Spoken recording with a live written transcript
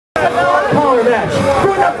Power match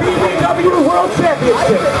for the BBW World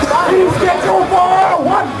Championship. He's scheduled for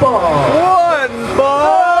one fall. One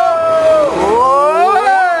fall!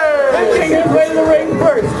 Making his way to the ring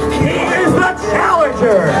first, he is the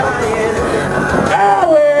challenger,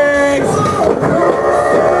 Alex.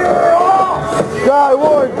 Die,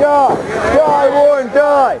 Warren, die! Die, Warren,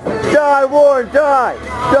 die! Die, Warren, die!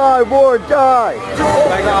 Die, Warren, die!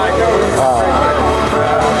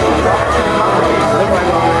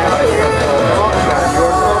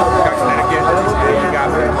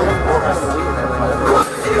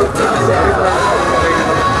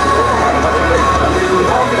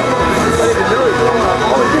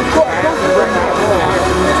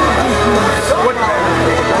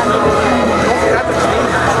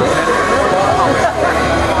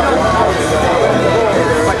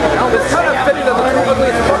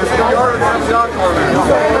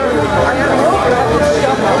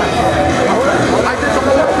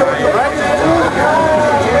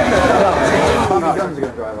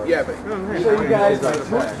 Yeah, but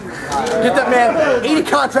get that man 80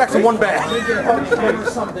 contracts in one bag.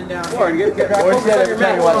 Or instead every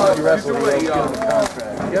time you watch you wrestle, you give him a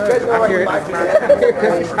contract.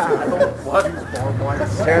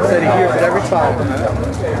 Terrence said he hears it every time.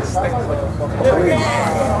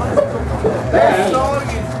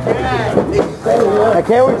 I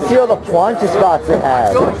can't wait to see all the plancha spots they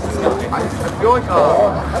have.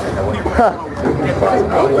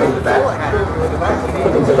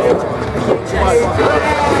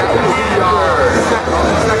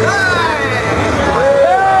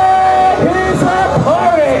 He's a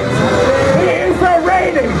opponent. He is the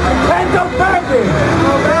reigning and defending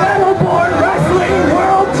Battleborn Wrestling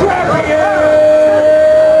World Champion.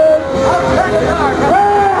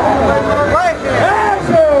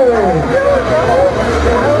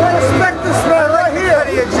 Respect this man right here,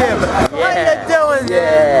 Jim. How you doing?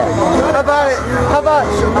 Yeah. How about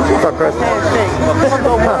what's up, Chris?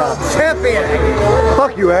 World champion.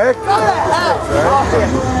 Fuck you, Eric.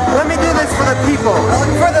 Let me do this for the people.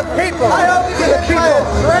 For the people. I hope you get the people.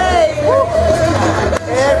 Great.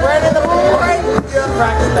 And right in the right.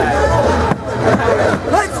 Practice that.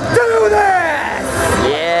 Let's do this.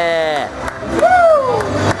 Yeah. Woo.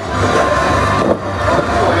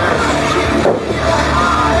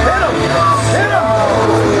 Hit him. Hit him.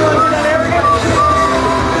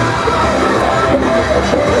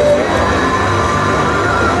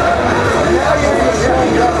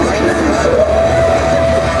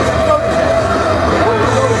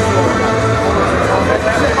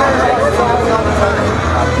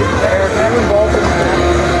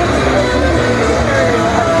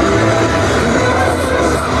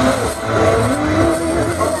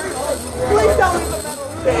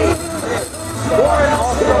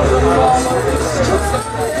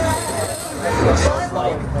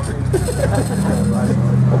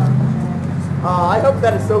 I hope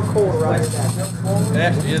that is so cold around that. It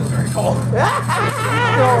actually is very cold.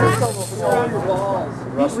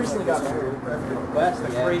 He's recently got married. That's the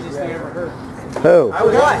craziest thing I ever heard. Who? I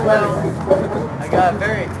was I got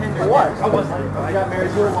very tender. What? I got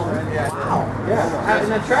married to a woman. Wow. Yeah.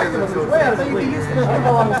 And then attractive was way out of the league.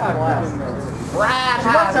 How long time last? Brad. She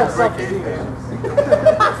must have something.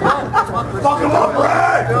 Fuck him up,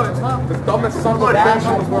 Brad! The dumbest son of a bitch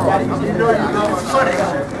in the world.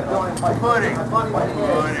 Pudding.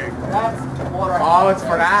 Oh, it's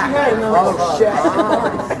for that. Oh, shit.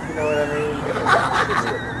 You know what I mean?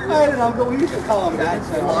 I had an uncle, we used to call him that.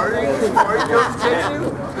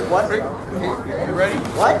 What? You ready?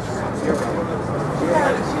 What? She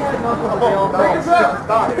had an uncle that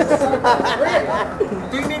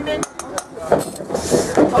Ding, ding, ding.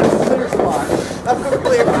 clear spot. That's good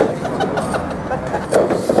clear.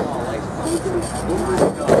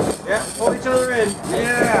 Yeah, hold each other in.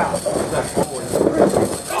 Yeah.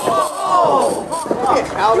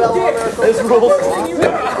 Cowbell on there. This rules.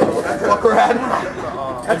 Fuck rad.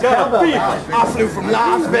 That's cowbell. I flew from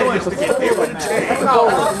Las Vegas to get here with a chain. I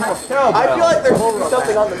feel like there should be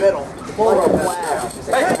something on the middle. Like a flag.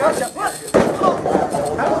 Hey, gotcha.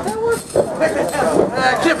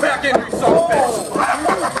 Get back in, you son of a bitch.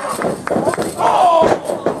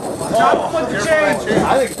 John, put the chain. I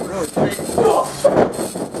think it's really great.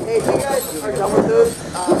 Hey, if you guys are done with those,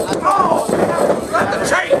 Got the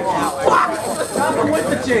chain. Fuck. John, with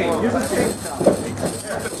the chain. Here's the chain.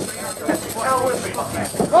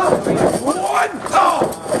 One,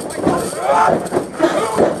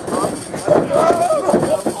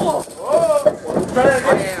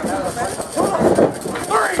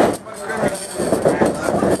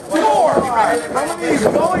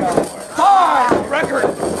 record.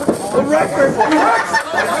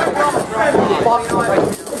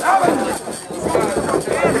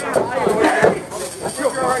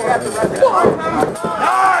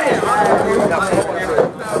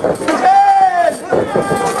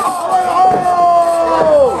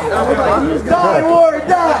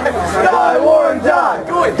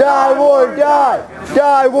 Die, Warren, die!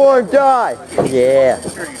 Die, Warren, die! Yeah.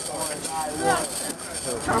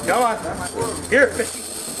 Come on. Here, fishy.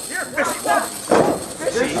 Here, fishy.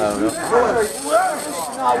 Fishy.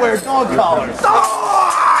 Not wear dog collars.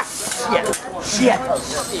 Oh, shit. Shit.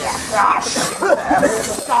 Ah, shit.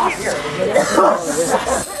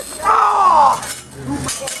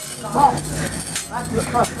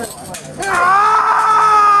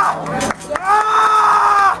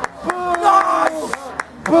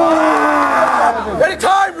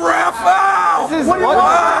 Anytime, ref! Ow!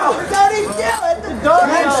 Wow!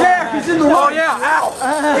 Chair, he's in the Oh yeah, ow!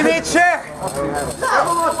 Give me a chair!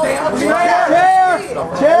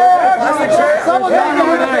 Chair! Someone make it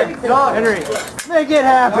happen! Henry, make it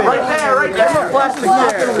happen! Right there, right there! Plastic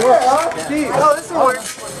chair! Oh, this will work.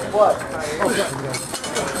 What?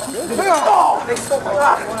 You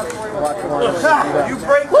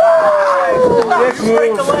break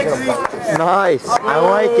the legs. Nice. I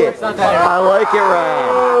like it. I like it,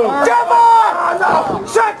 Ryan. Come on! No!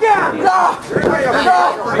 Shut down! No!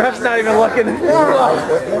 Ref's not even looking.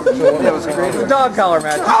 It's a dog collar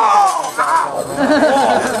match.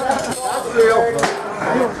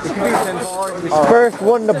 First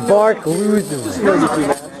one to bark loses.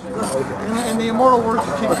 In the immortal words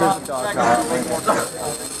of King Kong.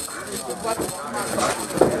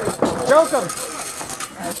 Choke him!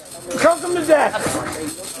 Choke him to death!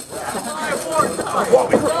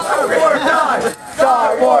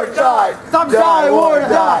 Die, war, die! Stop die, war,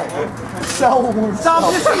 die! Stop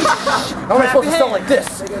this! How am I supposed to sound like this?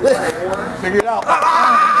 Figure it out.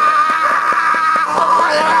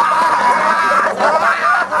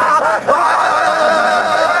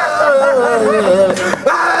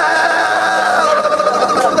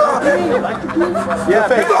 Yeah,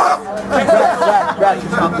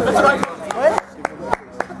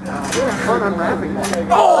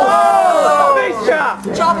 Oh! Face chop!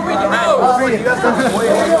 Chop him in the nose!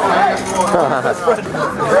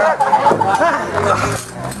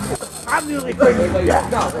 I'm the only crazy guy.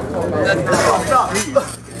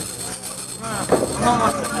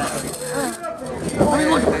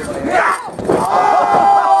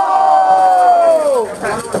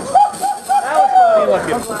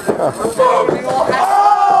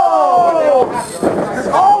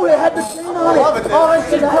 Oh, it had the chain on it. Oh, that's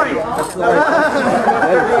great.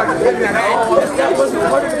 That wasn't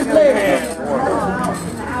part of his leg.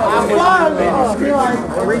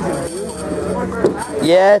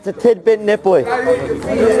 Yeah, it's a tidbit nipply.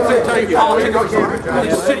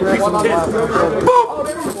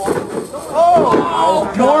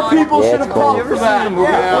 More people should have called for that.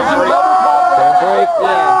 Break?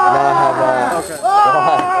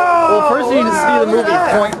 Well, first you need to see the movie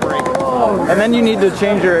Point Break, and then you need to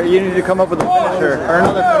change you need to come up with a finisher, or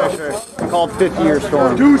another finisher, called 50-Year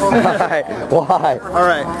Storm. Why? Why?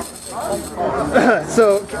 Alright.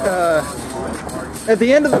 So, at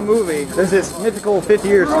the end of the movie, there's this mythical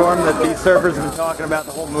 50-year storm that these surfers have been talking about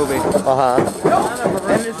the whole movie.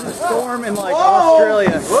 And it's a storm in like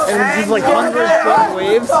Australia, and it's just like 100-foot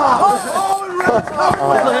waves.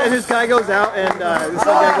 And this guy goes out, and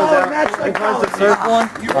and tries to surf one,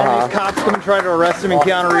 and these cops come and try to arrest him, and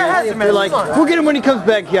Keanu Reeves, they're like, we'll get him when he comes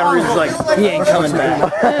back. Keanu Reeves is like, he ain't coming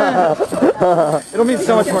back. It'll mean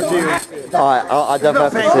so much more to you. Alright, I'll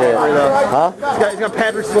definitely have to see it. Huh? He's got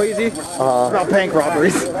Patrick Swayze. It's about bank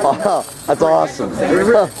robberies. Oh, that's awesome. I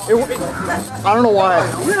don't know why.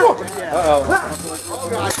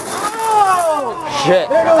 Shit.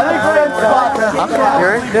 Yeah.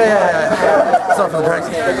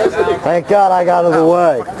 Thank God I got out of the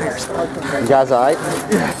way. You guys alright?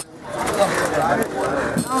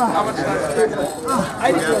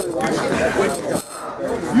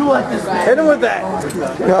 You let this hit him with that.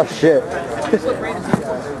 Oh shit.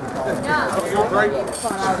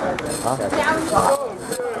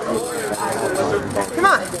 Come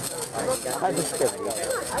on.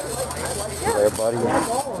 There, buddy.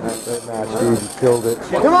 Good match, dude. You killed it.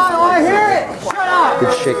 Come on, I want to hear it. Shut up.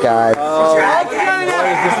 Good shit, guys.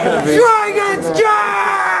 Dragons!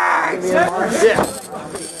 Dragons! Yeah.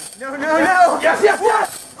 No. Yes!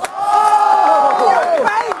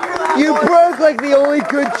 You broke like the only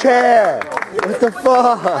good chair. What the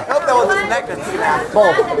fuck? That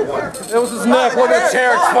was his neck. Look at the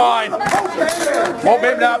chair. It's fine. Won't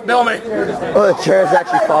maybe not bill me. Oh, the chair is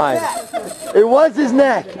actually fine. It was his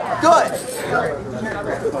neck. Good.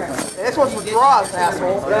 This one's for draws,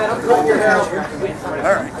 asshole.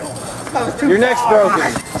 Your neck's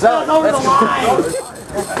broken. So, Over the line.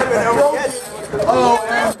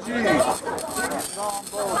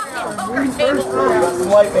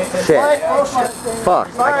 Shit. Fuck.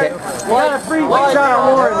 I can't. well, I had a free shot at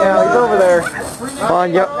Warren now. He's over there. Come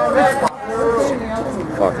on, yep.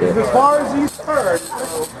 Fuck it. As far as he's heard,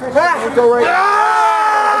 go right.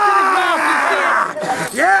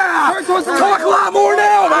 Yeah! Talk a lot more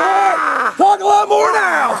now, man! Talk a lot more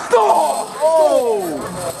now!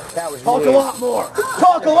 Talk a lot more.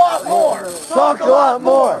 Talk a lot more. Talk a lot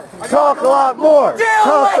more! Talk a lot more!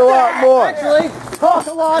 Talk a lot more! Actually, talk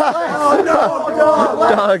a lot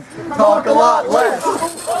less. Doug. Talk a lot less.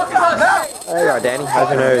 There you are, Danny. How's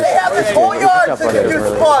your nose? They have this whole yard to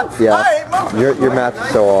do spots. Yeah. Your match is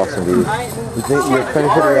so awesome, dude. You think you're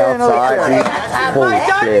finishing it outside, dude? Holy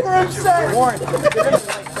shit.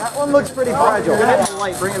 That one looks pretty fragile.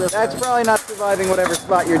 That's probably not surviving whatever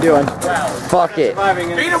spot you're doing. Fuck it. I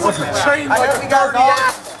think we got all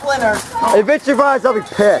splinters. If it survives, I'll be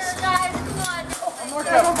pissed. Guys, come on. We're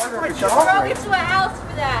all get to a house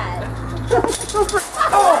for that.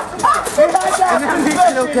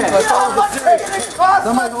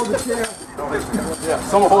 Somebody hold the chair.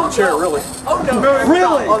 Someone hold the chair, really.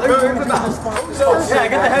 Really? Yeah,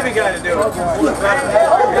 get the heavy guy to do it.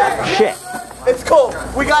 Shit. It's cool.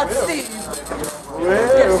 We got Steve.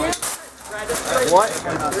 What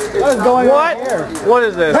is going on here? What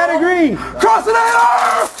is this? Pedigree!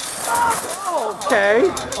 Crossinator! Okay.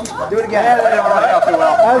 Do it again.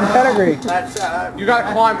 How's pedigree? You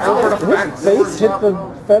gotta climb over the fence. Face hit the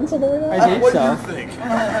fence on the way down? I think What do so. you think?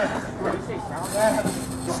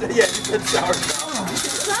 Yeah, you said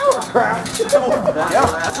sauerkraut. Yeah,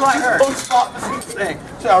 that's what I heard. Don't stop the thing.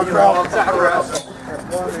 Sauerkraut.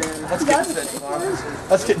 Let's get sent tomorrow.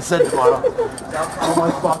 Let's get sent tomorrow.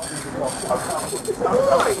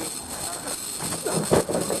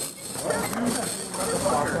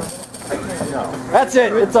 That's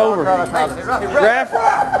it. It's over. Ref.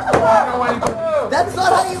 That's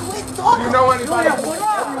not how you win. Talk. You know anybody?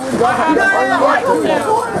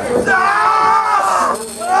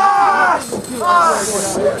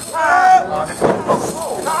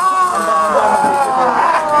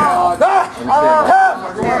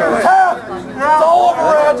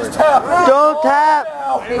 Don't tap.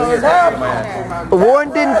 Warren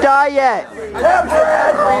didn't die yet.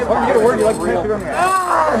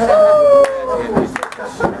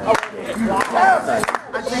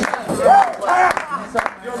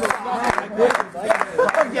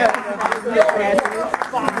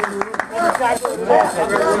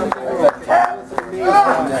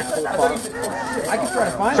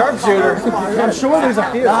 Sharpshooter. I'm sure there's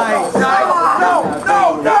a few. Nice.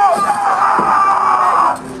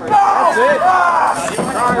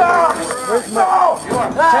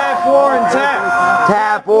 Tap, Warren, tap.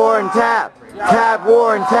 Tap, Warren, tap. Tap,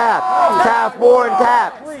 Warren, tap. Tap, Warren,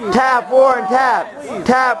 tap. Tap, Warren, tap.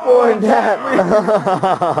 Tap, Warren, tap.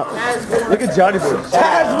 Look at Johnny Boy.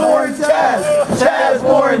 Taz, Warren, Taz. Taz,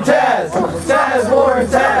 Warren, Taz. Taz, Warren,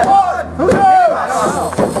 Taz.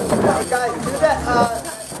 Guys, do that.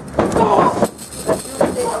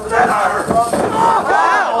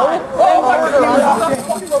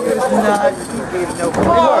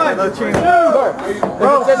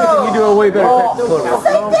 You do a way better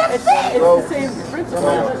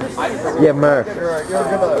Yeah, Murph.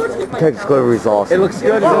 Texas Clover is awesome. It looks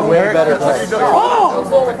good. It's way better.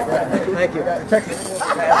 Thank you.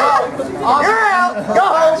 You're out. Go.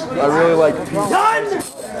 I really like Done.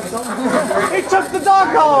 He took the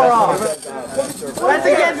dog collar off. That's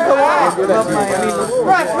against the law.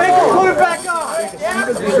 Ref, make him put it back on.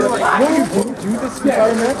 Do this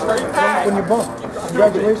entire match when you bump.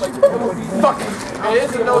 Congratulations.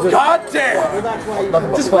 God damn!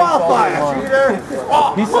 Disqualifier.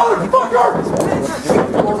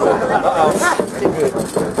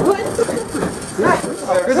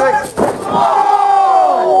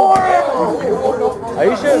 Are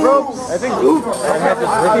you sure, bro? I think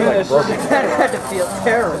That had to feel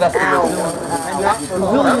terrible.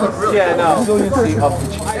 Yeah, no.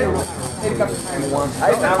 I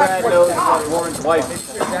never had those Warren's wife.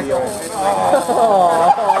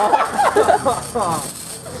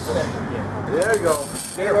 There you go.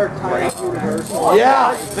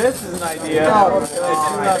 Yeah, this is an idea.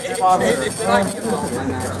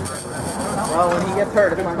 Well, when he gets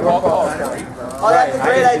hurt, it's not going to fall. Oh, that's a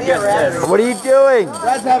great idea, Rad. What are you doing?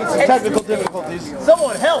 Brad's having some technical difficulties.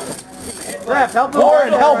 Someone help! Ref, help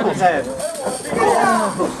Warren, help his head.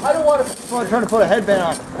 I don't want to. I'm trying to put a headband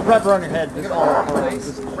on, wrap around your head.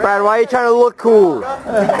 Brad, why are you trying to look cool?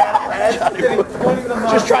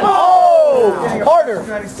 Just trying to. Oh! Harder!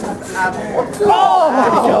 Oh!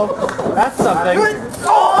 There you go. That's something.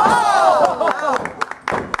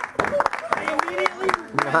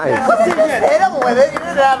 Nice. You didn't hit him with it. You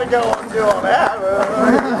didn't have to go and do all that.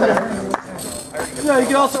 You know, you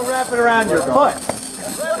can also wrap it around your foot.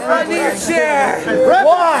 I need a chair.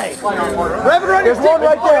 Why? There's one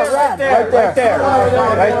right there, right there.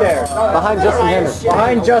 Right there. Behind Justin Henry.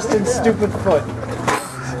 Behind Justin's stupid foot.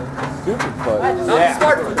 Stupid foot? Yeah.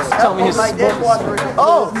 Tell me his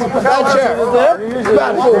Oh, bad chair.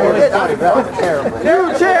 Bad foot. New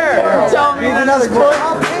chair. Tell me another foot.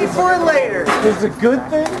 I'll pay for it later. It's a good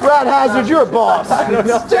thing. Brad Hazard, you're a boss.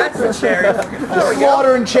 That's a chair.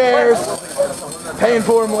 Slaughtering chairs. Paying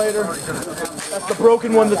for them later. That's the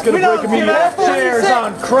broken one that's going to break immediately. Chairs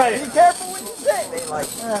on credit. Be careful what you say. I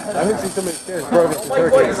haven't seen so many chairs broken since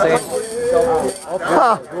Hurricane Sandy.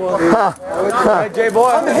 Hey, J-Boy.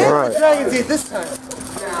 I'm hitting the Dragon's Teeth this time.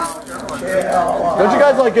 Don't you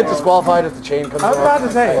guys like get disqualified if the chain comes off? I was about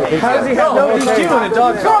to say, how does he have no DQ in a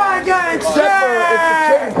dog? Come on, guys. Except for if the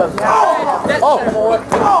chain comes off.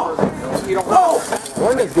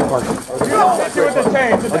 Warren is good puncher. Hit you with the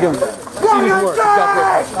chain. I'll give him that. See his work.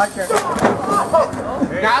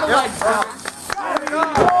 Gotta like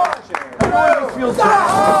I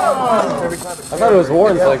thought it was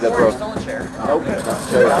Warren's leg that broke.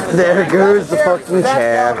 There goes the fucking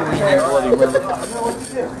chair.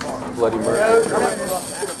 Bloody murder.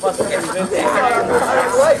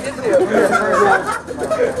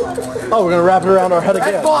 Oh, we're gonna wrap it around our head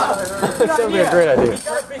again. That sounds like a great idea.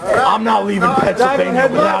 I'm not leaving Pennsylvania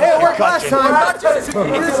without a concussion.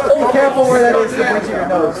 Be careful where that is to your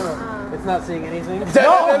nose. It's not seeing anything.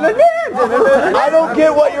 I don't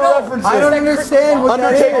get what you're referencing. I don't understand what that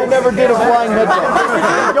Undertaker is. never did a flying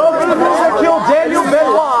headbutt. Go for the move that killed Daniel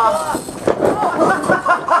Benoit.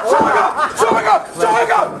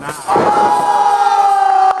 Showing up!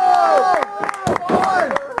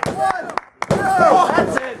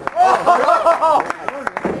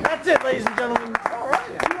 That's it, ladies and gentlemen.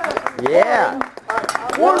 Yeah.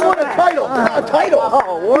 Warren won a title. A title.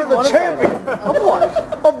 He's the champion of what?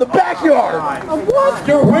 Of the backyard. What's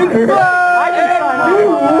your winner? And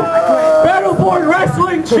new Battleboard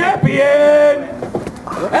Wrestling Champion,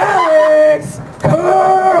 Alex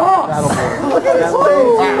Kurhoff.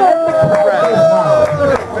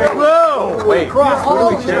 Whoa! Wait.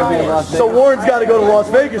 So Warren's got to go to Las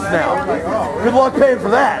Vegas now. Good luck paying for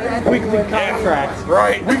that. Weekly contract.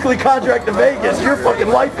 Right. Weekly contract to Vegas. Your fucking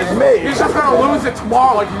life is made. He's just gonna lose it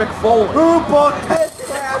tomorrow like Mick Foley. Who booked this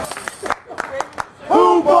crap?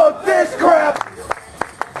 Who booked this crap?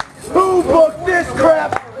 Who booked this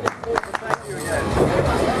crap?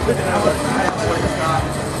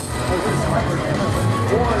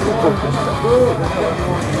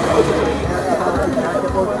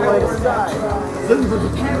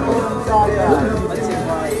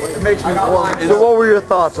 So what were your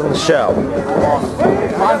thoughts on the show?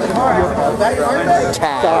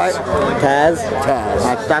 Taz.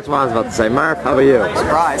 That's what I was about to say. Mark, how about you?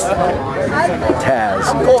 Taz.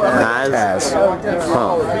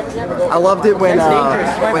 Huh. I loved it when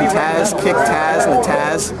Taz kicked Taz and the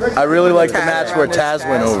Taz. I really liked the match where Taz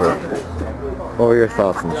went over. What were your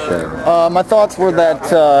thoughts on the show? My thoughts were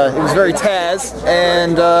that it was very Taz,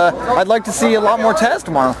 and I'd like to see a lot more Taz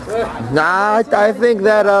tomorrow. Nah, I think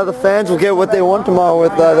that the fans will get what they want tomorrow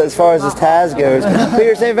with as far as this Taz goes.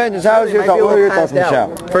 Peter St. Vengeance, what were your thoughts on the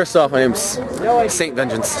show? First off, my name's Saint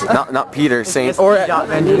Vengeance, not Peter Saint. Or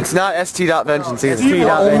it's not ST. Vengeance either.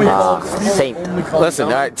 Saint. Listen,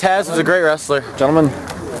 all right, Taz was a great wrestler, gentlemen.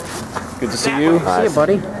 Good to see you. See you,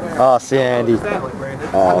 buddy. Oh, see you, Andy.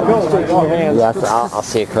 Yes, I'll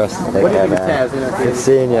see you, Chris. Take care, man. Good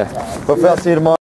seeing you. Hopefully I'll see you tomorrow.